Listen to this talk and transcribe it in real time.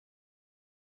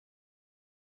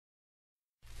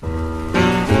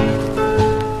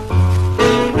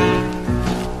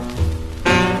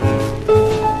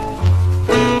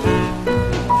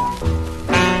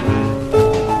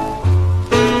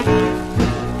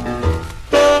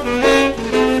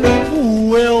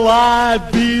I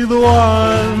be the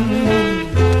one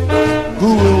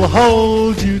who will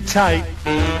hold you tight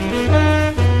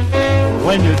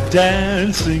when you're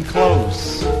dancing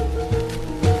close,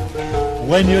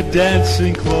 when you're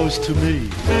dancing close to me?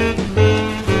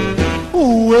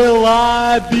 Will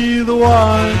I be the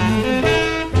one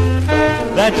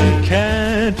that you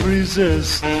can't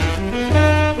resist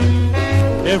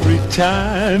every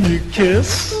time you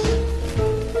kiss,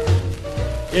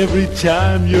 every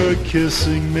time you're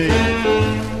kissing me?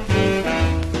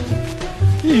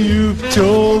 You've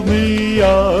told me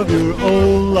of your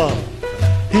old love,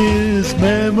 his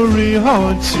memory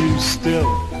haunts you still.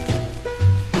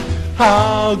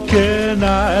 How can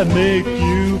I make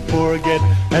you forget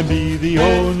and be the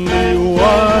only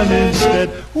one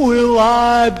instead? Will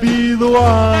I be the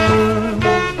one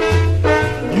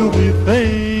you'll be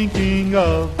thinking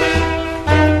of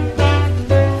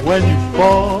when you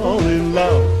fall in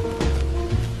love,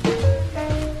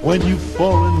 when you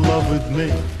fall in love with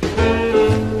me?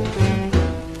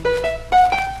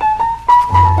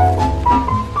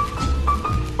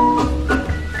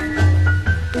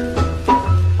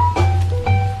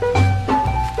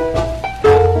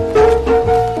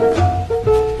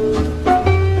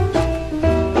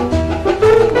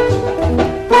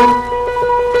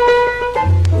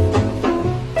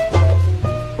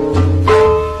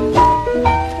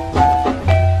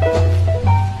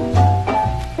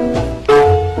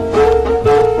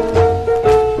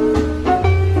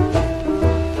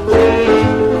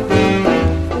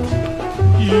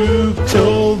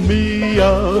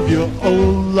 Of your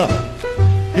old love,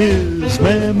 his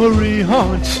memory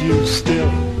haunts you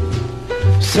still.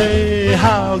 Say,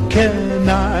 how can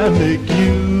I make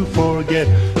you forget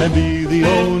and be the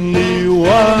only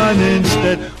one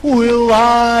instead? Will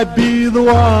I be the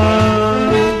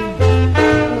one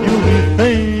you'll be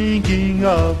thinking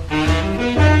of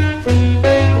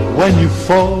when you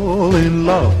fall in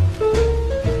love,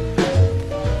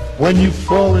 when you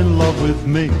fall in love with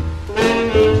me?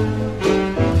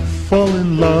 Fall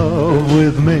in love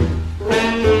with me.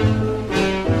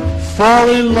 Fall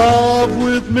in love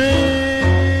with me.